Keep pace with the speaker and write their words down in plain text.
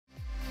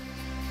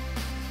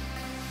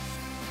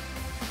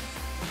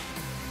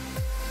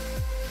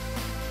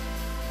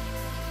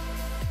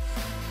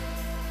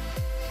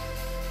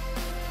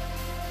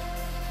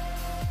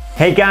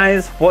Hey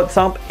guys, what's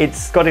up? It's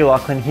Scotty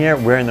Laughland here.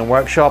 We're in the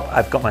workshop.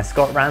 I've got my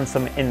Scott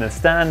Ransom in the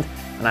stand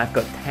and I've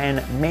got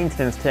 10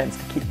 maintenance tips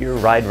to keep your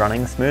ride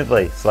running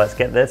smoothly. So let's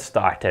get this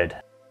started.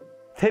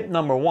 Tip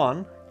number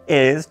 1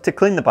 is to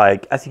clean the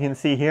bike. As you can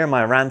see here,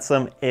 my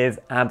Ransom is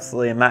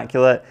absolutely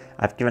immaculate.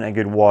 I've given it a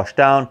good wash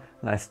down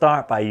and I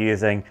start by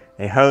using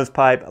a hose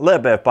pipe, a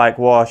little bit of bike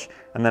wash,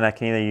 and then I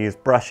can either use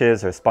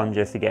brushes or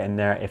sponges to get in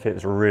there if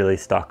it's really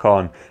stuck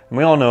on. And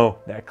we all know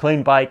that a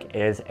clean bike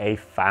is a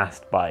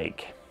fast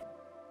bike.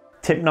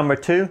 Tip number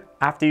 2,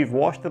 after you've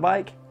washed the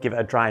bike, give it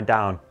a dry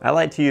down. I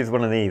like to use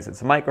one of these.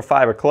 It's a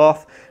microfiber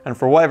cloth, and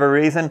for whatever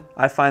reason,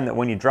 I find that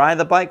when you dry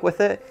the bike with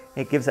it,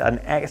 it gives it an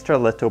extra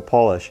little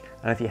polish.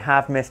 And if you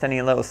have missed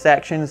any little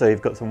sections or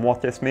you've got some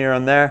water smear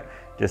on there,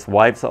 just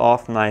wipes it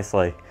off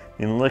nicely.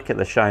 You can look at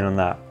the shine on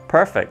that.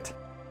 Perfect.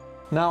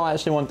 Now I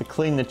actually want to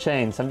clean the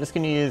chain, so I'm just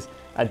going to use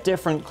a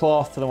different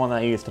cloth to the one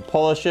that I used to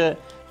polish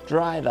it,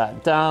 dry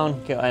that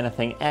down, get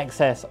anything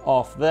excess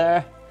off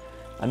there,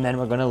 and then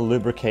we're going to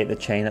lubricate the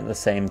chain at the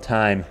same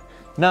time.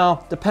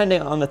 Now,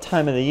 depending on the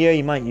time of the year,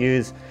 you might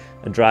use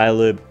a dry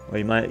lube or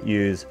you might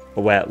use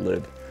a wet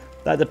lube.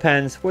 That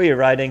depends where you're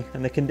riding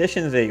and the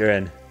conditions that you're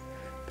in,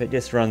 but it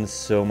just runs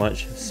so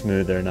much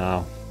smoother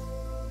now.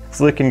 It's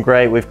looking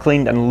great. We've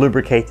cleaned and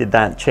lubricated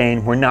that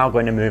chain. We're now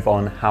going to move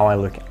on how I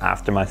look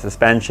after my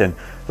suspension.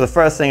 So the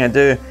first thing I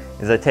do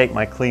is I take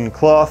my clean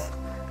cloth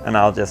and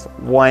I'll just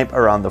wipe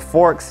around the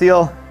fork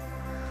seal.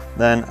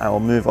 Then I will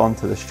move on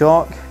to the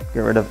shock, get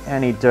rid of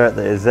any dirt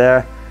that is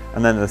there,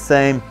 and then the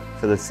same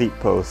for the seat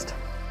post.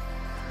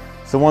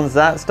 So once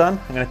that's done,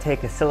 I'm going to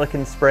take a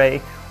silicone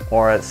spray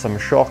or some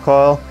shock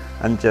oil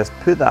and just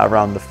put that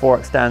around the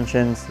fork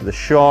stanchions, the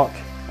shock,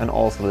 and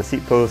also the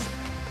seat post.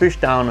 Push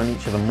down on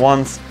each of them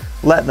once,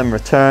 let them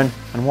return,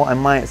 and what I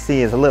might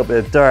see is a little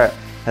bit of dirt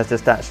has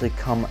just actually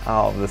come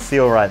out of the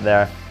seal right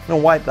there. I'm going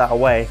to wipe that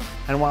away,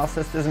 and whilst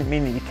this doesn't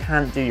mean that you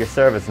can't do your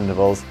service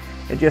intervals,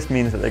 it just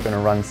means that they're going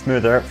to run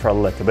smoother for a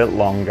little bit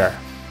longer.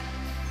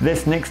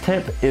 This next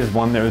tip is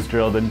one that was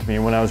drilled into me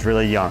when I was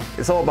really young.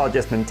 It's all about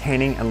just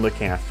maintaining and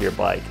looking after your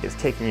bike. It's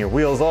taking your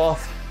wheels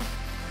off,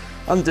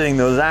 undoing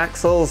those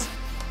axles,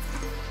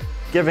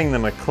 giving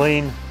them a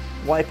clean,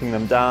 wiping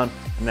them down,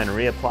 and then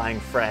reapplying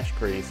fresh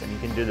grease. And you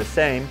can do the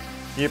same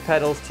to your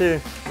pedals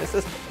too. This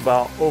is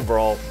about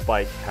overall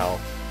bike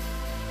health.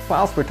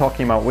 Whilst we're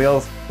talking about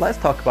wheels, let's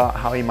talk about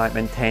how you might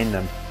maintain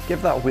them.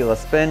 Give that wheel a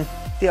spin,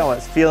 see how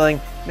it's feeling,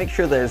 make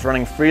sure that it's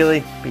running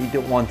freely, but you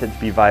don't want it to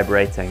be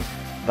vibrating.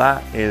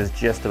 That is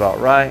just about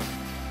right.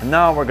 And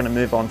now we're going to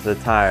move on to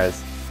the tires.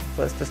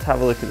 So let's just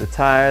have a look at the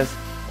tires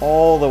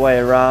all the way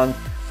around,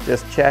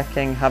 just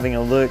checking, having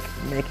a look,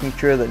 making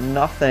sure that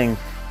nothing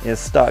is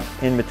stuck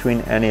in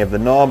between any of the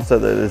knobs so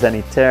that there's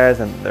any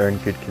tears and they're in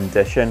good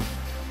condition.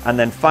 And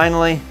then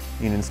finally,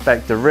 you can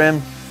inspect the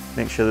rim,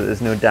 make sure that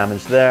there's no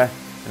damage there.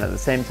 And at the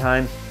same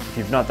time, if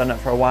you've not done it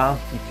for a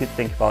while, you could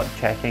think about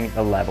checking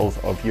the levels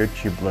of your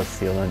tubeless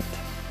sealant.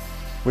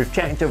 We've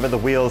checked over the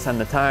wheels and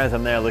the tires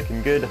and they're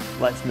looking good.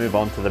 Let's move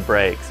on to the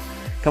brakes.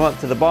 Come up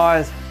to the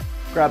bars,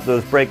 grab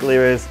those brake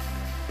levers,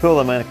 pull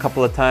them in a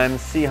couple of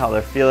times, see how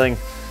they're feeling.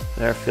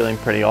 They're feeling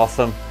pretty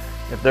awesome.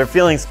 If they're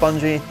feeling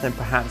spongy, then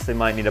perhaps they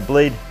might need a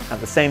bleed. At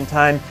the same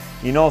time,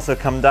 you can also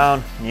come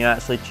down and you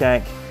actually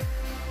check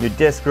your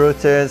disc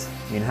rotors.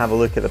 You can have a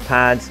look at the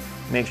pads,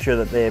 make sure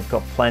that they've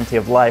got plenty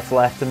of life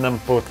left in them,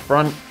 both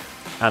front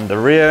and the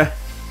rear.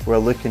 We're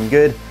looking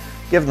good.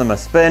 Give them a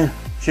spin,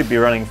 should be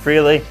running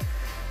freely.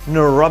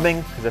 No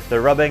rubbing, because if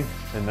they're rubbing,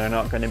 then they're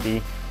not going to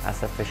be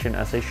as efficient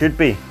as they should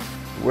be.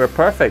 We're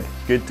perfect,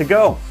 good to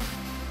go.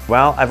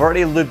 Well, I've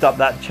already lubed up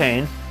that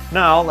chain.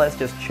 Now let's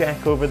just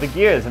check over the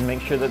gears and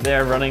make sure that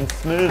they're running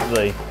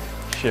smoothly.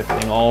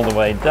 Shifting all the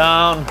way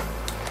down,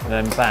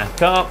 then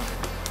back up.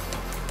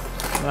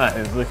 That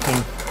is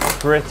looking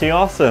pretty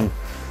awesome.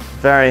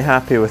 Very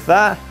happy with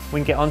that.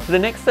 We can get on to the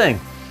next thing.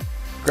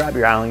 Grab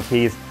your Allen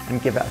keys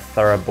and give it a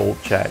thorough bolt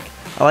check.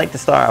 I like to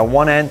start at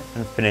one end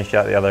and finish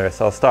at the other.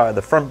 So I'll start at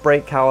the front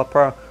brake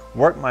caliper,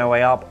 work my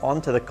way up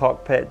onto the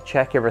cockpit,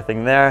 check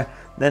everything there,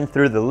 then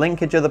through the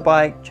linkage of the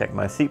bike, check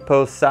my seat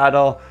post,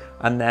 saddle,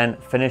 and then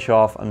finish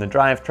off on the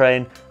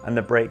drivetrain and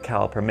the brake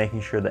caliper,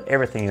 making sure that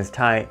everything is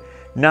tight.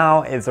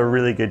 Now is a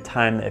really good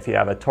time if you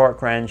have a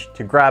torque wrench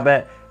to grab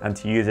it and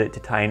to use it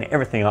to tighten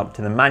everything up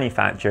to the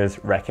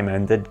manufacturer's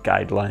recommended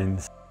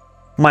guidelines.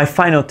 My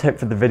final tip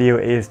for the video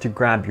is to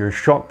grab your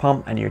shock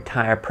pump and your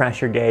tire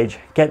pressure gauge,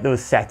 get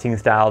those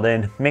settings dialed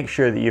in, make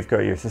sure that you've got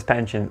your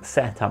suspension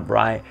set up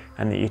right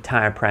and that your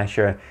tire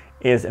pressure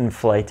is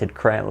inflated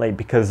correctly,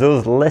 because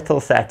those little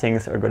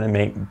settings are going to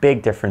make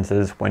big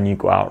differences when you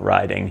go out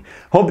riding.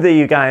 Hope that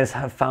you guys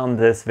have found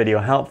this video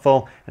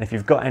helpful, and if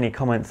you've got any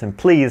comments, then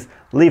please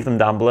leave them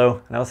down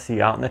below and I'll see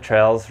you out on the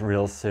trails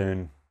real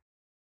soon.